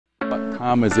What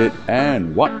time is it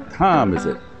and what time is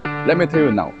it? Let me tell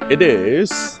you now, it is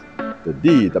the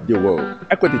DW World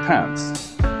Equity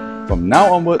Times. From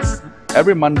now onwards,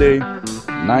 every Monday,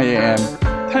 9 a.m.,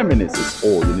 10 minutes is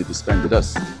all you need to spend with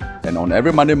us. And on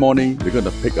every Monday morning, we're going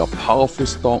to pick a powerful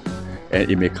stock, and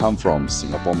it may come from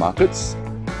Singapore markets,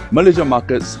 Malaysia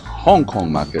markets, Hong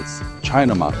Kong markets,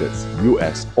 China markets,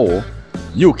 US or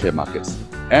UK markets.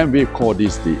 And we call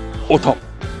this the OTOP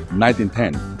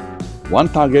 1910. One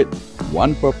target,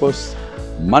 one purpose,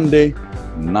 Monday,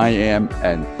 9 a.m.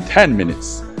 and 10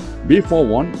 minutes. Be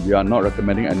forewarned, we are not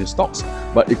recommending any stocks,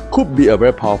 but it could be a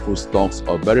very powerful stocks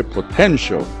or very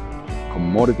potential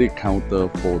commodity counter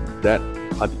for that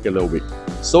particular week.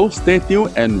 So stay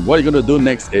tuned, and what you're going to do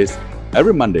next is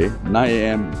every Monday, 9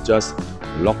 a.m. just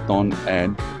log on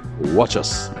and watch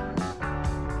us.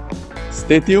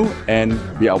 Stay tuned and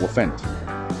be our friend.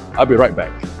 I'll be right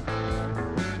back.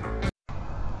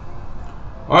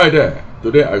 Alright there,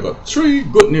 today I got 3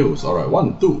 good news. Alright,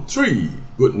 1, 2, 3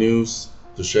 good news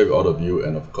to share with all of you.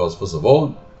 And of course, first of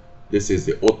all, this is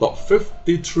the OTOP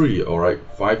 53, alright,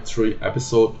 53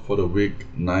 episode for the week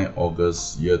 9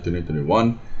 August year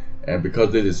 2021. And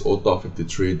because this is OTOP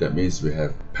 53, that means we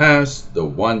have passed the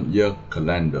 1-year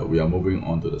calendar. We are moving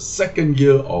on to the 2nd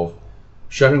year of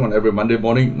sharing on every Monday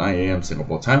morning, 9 a.m.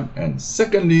 Singapore time. And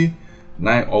secondly,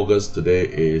 9 August today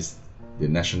is the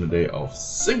National Day of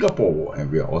Singapore, and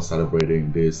we are all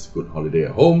celebrating this good holiday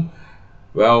at home.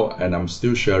 Well, and I'm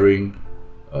still sharing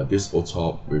this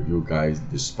OTOP with you guys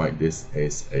despite this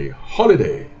is a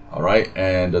holiday. Alright,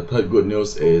 and the third good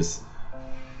news is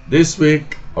this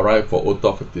week, alright, for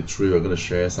OTOP 53, we're going to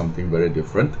share something very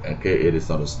different. Okay, it is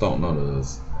not a stock, not a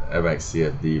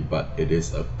FXCFD, but it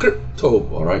is a crypto,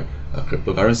 alright, a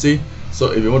cryptocurrency.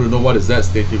 So if you want to know what is that,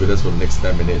 stay tuned with us for the next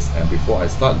 10 minutes. And before I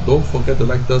start, don't forget to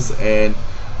like us and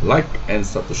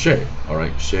start to share.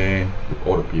 Alright, share with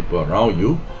all the people around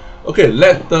you. Okay,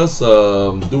 let us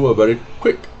do a very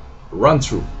quick run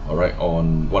through, alright,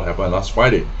 on what happened last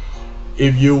Friday.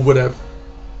 If you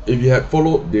had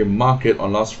followed the market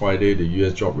on last Friday, the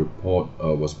US job report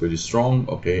was pretty strong,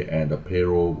 okay, and the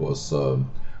payroll was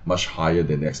much higher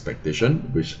than the expectation,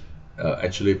 which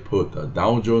actually put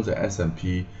Dow Jones and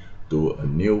S&P to a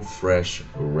new fresh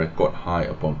record high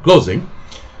upon closing.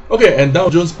 Okay, and Dow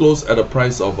Jones closed at a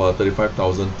price of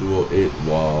 35,208,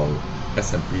 while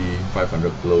S&P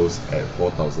 500 closed at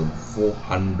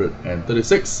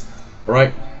 4,436.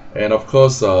 Right, and of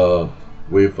course,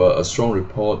 with a strong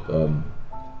report,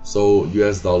 so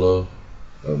US dollar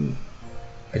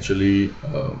actually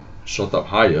shot up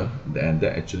higher, and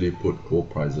that actually put gold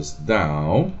prices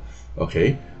down.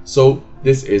 Okay, so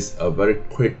this is a very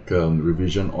quick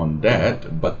revision on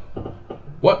that. But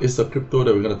what is the crypto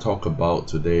that we're going to talk about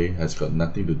today has got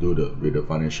nothing to do with the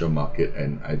financial market,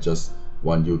 and I just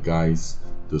want you guys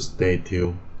to stay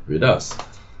tuned with us.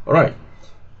 All right,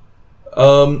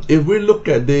 if we look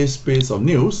at this piece of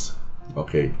news,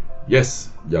 okay, yes,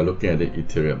 you're looking at the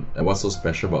Ethereum. And what's so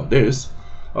special about this?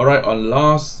 All right, on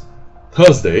last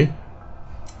Thursday,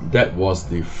 that was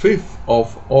the 5th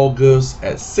of August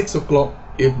at 6 o'clock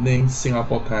evening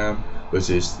Singapore time, which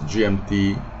is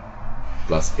GMT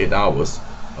plus 8 hours.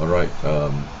 All right,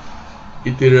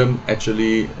 Ethereum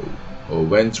actually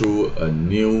went through a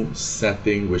new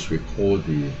setting which we call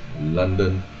the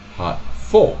London hard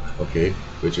fork, okay,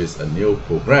 which is a new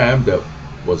program that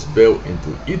was built into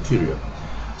Ethereum.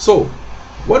 So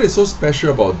what is so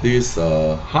special about this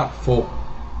hard fork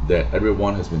that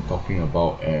everyone has been talking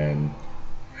about, and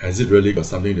has it really got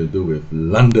something to do with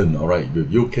London, alright,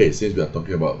 with UK, since we are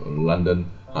talking about London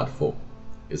hard fork?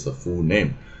 It's a full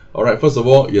name. Alright, first of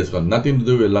all, it's got nothing to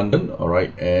do with London,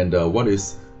 alright, and what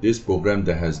is this program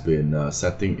that has been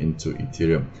setting into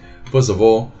Ethereum? First of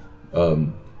all,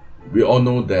 we all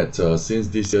know that since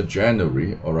this year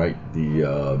January, alright, the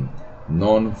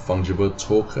non-fungible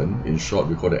token, in short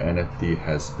we call the NFT,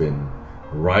 has been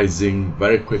rising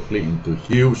very quickly into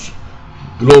huge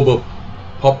global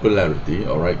popularity.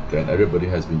 Alright, and everybody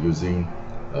has been using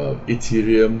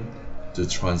Ethereum to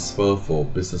transfer for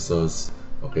businesses,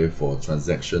 okay, for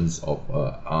transactions of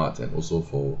art, and also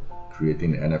for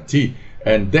creating an NFT.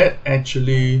 And that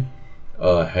actually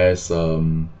has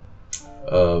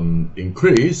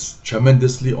increased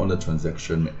tremendously on the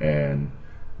transaction and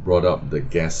brought up the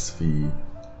gas fee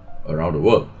around the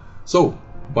world. So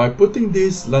by putting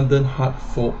this London hard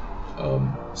fork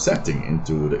setting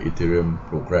into the Ethereum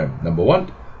program, number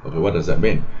one, okay, what does that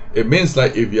mean? It means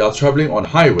like if you are traveling on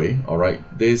highway, all right,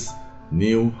 this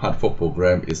new hard fork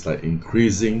program is like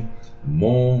increasing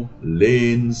more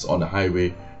lanes on the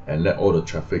highway and let all the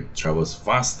traffic travels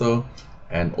faster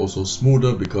and also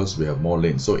smoother because we have more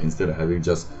lanes. So instead of having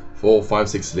just 4, 5,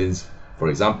 6 lanes, for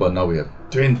example, now we have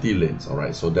 20 lanes. All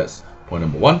right, so that's point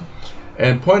number 1.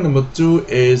 And point number 2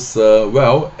 is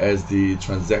well, as the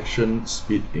transaction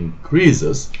speed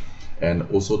increases and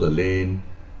also the lane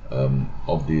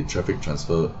of the traffic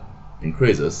transfer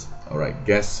increases, all right,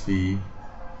 gas fee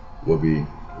will be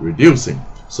reducing.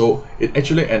 So it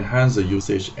actually enhances the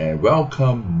usage and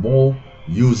welcome more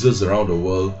users around the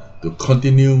world to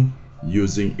continue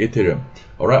using Ethereum.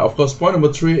 All right, of course, point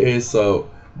number 3 is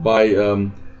by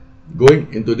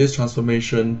going into this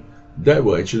transformation, that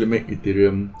will actually make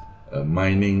Ethereum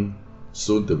mining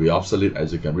soon to be obsolete,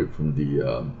 as you can read from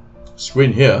the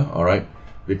screen here. All right,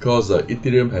 because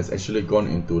Ethereum has actually gone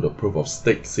into the proof of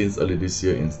stake since early this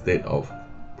year instead of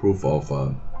proof of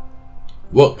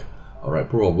work. All right,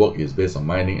 proof of work is based on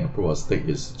mining and proof of stake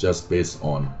is just based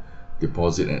on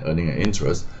deposit and earning an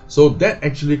interest. So that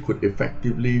actually could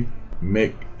effectively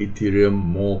make Ethereum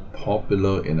more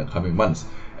popular in the coming months.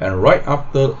 And right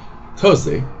after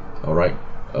Thursday, all right,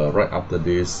 right after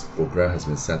this program has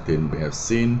been set in, we have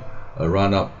seen a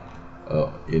run up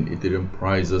in Ethereum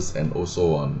prices and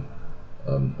also on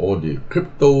all the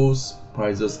cryptos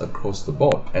prices across the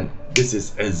board. And this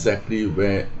is exactly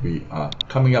where we are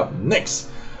coming up next.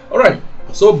 All right,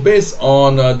 so based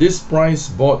on this price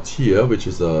board here, which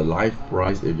is a live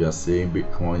price, if you are seeing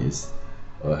Bitcoin is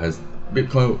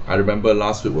Bitcoin, I remember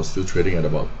last week was still trading at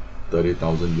about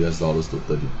 $30,000 to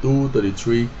 32,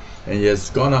 33, and it has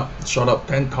gone up, shot up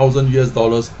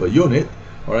 $10,000 per unit.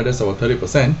 All right, that's about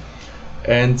 30%.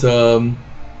 And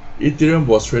Ethereum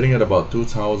was trading at about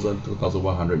 $2,000,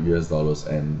 $2,100,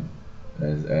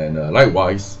 and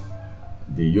likewise,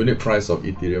 the unit price of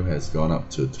Ethereum has gone up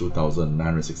to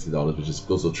 $2,960, which is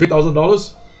close to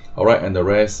 $3,000. All right, and the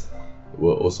rest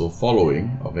were also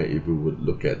following. Okay, if we would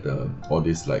look at all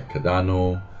these like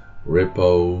Cardano,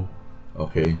 Ripple.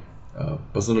 Okay,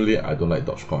 personally, I don't like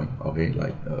Dogecoin. Okay,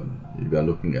 like if you are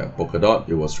looking at Polkadot,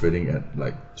 it was trading at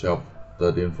like $12,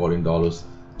 $13, $14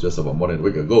 just about more than a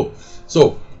week ago.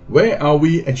 So where are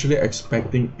we actually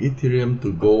expecting Ethereum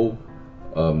to go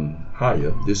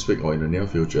higher this week or in the near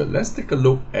future? Let's take a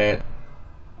look at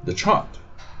the chart.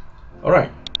 All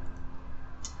right,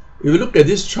 if you look at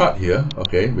this chart here,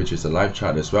 okay, which is a live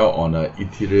chart as well on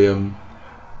Ethereum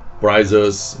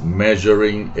prices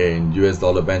measuring in US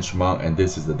dollar benchmark, and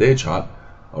this is the day chart.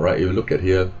 All right, if you look at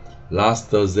here, last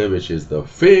Thursday, which is the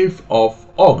 5th of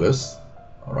August,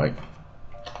 all right,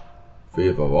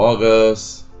 5th of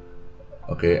August,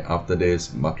 okay, after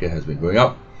this market has been going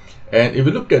up. And if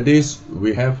you look at this,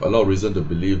 we have a lot of reason to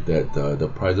believe that the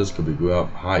prices could be going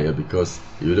up higher, because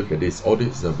if you look at this, all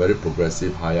this is a very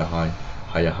progressive higher high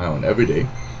on every day.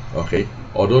 Okay,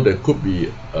 although there could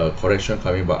be a correction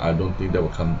coming, but I don't think that will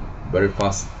come very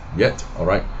fast yet. All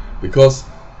right, because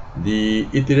the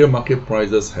Ethereum market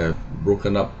prices have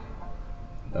broken up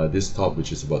this top,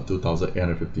 which is about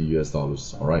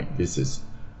 $2,850. All right, this is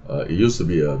it used to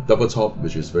be a double top,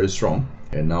 which is very strong,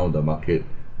 and now the market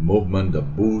movement, the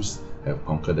boost, have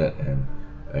conquered that,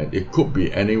 and it could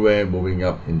be anywhere moving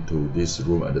up into this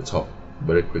room at the top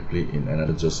very quickly in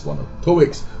another just 1 or 2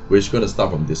 weeks, which is going to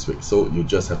start from this week. So you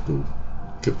just have to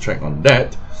keep track on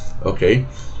that. Okay,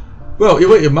 well,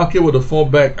 even if market were to fall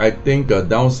back, I think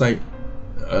downside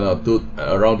to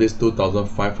around this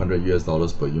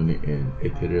 $2,500 per unit in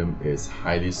Ethereum is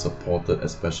highly supported,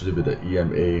 especially with the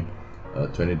EMA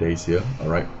 20 days here. All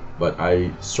right, but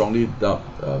I strongly doubt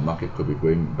market could be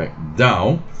going back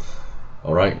down,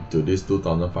 all right, to this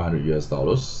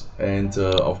 $2,500. And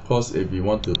of course, if you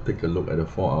want to take a look at the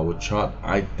 4-hour chart,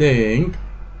 I think,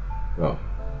 well,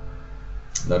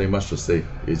 nothing much to say.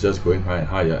 It's just going higher and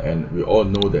higher, and we all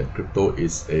know that crypto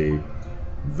is a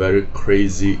very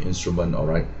crazy instrument. All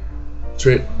right,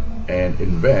 trade and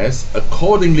invest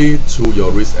accordingly to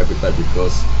your risk appetite,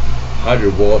 because high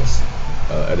rewards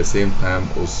at the same time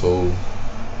also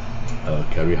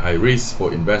carry high risk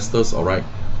for investors. All right,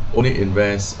 only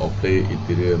invest or play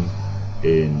Ethereum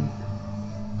in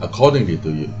accordingly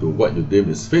to what you deem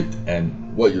is fit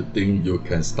and what you think you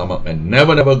can stomach, and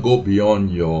never go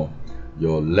beyond your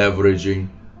leveraging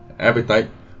appetite.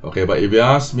 Okay, but if you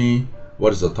ask me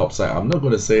what is the top side, I'm not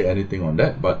going to say anything on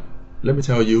that, but let me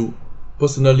tell you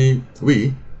personally,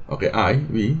 we,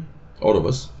 all of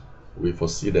us, we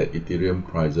foresee that Ethereum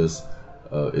prices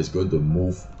is going to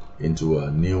move into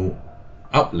a new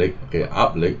up leg,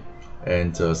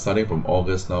 and starting from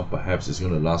August now, perhaps it's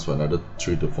going to last for another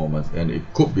 3 to 4 months, and it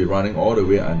could be running all the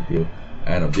way until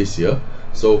end of this year.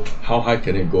 So how high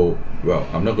can it go? Well,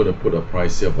 I'm not going to put a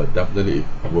price here, but definitely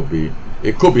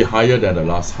it could be higher than the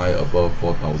last high above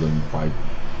 4,500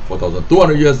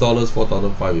 $4,200 US,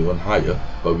 4,500 even higher,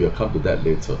 but we'll come to that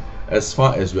later. As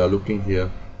far as we are looking here,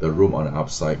 the room on the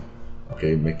upside,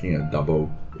 okay, making a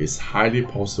double is highly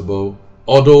possible,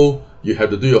 although you have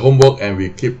to do your homework, and we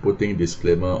keep putting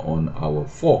disclaimer on our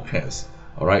forecast.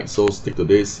 All right, so stick to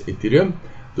this Ethereum,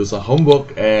 do some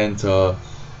homework, and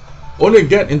only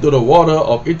get into the water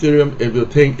of Ethereum if you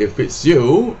think it fits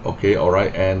you. Okay, all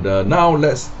right, and now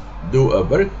let's do a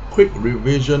very quick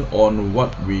revision on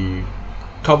what we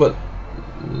covered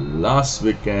last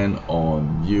weekend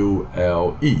on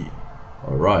ULE.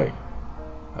 All right,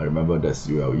 I remember that's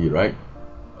ULE, right?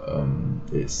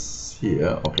 It's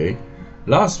here. Okay,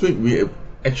 last week we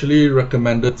actually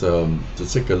recommended to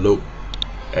take a look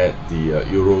at the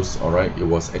euros. All right, it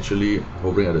was actually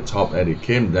hovering at the top and it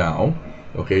came down.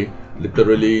 Okay,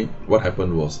 literally what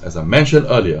happened was, as I mentioned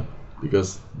earlier,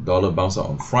 because dollar bounced out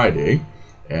on Friday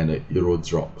and the euro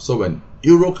dropped. So when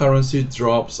euro currency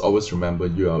drops, always remember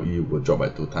ULE will drop by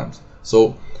 2 times.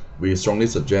 So we strongly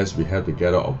suggest we have to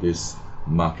get out of this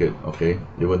market, okay,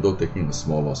 even though taking a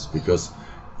small loss, because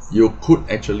you could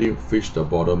actually fish the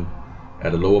bottom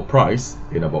at a lower price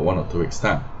in about 1 or 2 weeks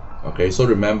time. Okay, so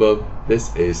remember,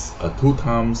 this is a 2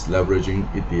 times leveraging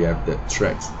ETF that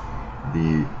tracks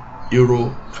the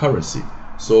euro currency.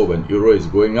 So when euro is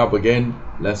going up again,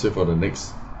 let's wait for the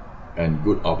next and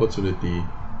good opportunity,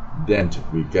 then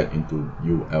we get into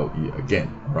ULE again.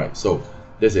 All right, so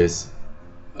this is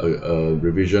a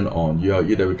revision on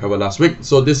ULE that we covered last week.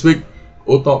 So this week,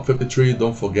 OTOP 53,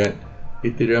 don't forget,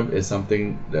 Ethereum is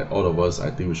something that all of us, I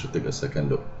think we should take a second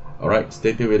look. All right,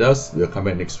 stay tuned with us. We'll come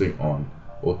back next week on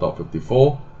OTOP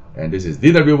 54, and this is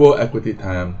DW World Equity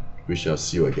Time. We shall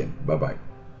see you again. Bye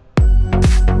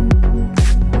bye.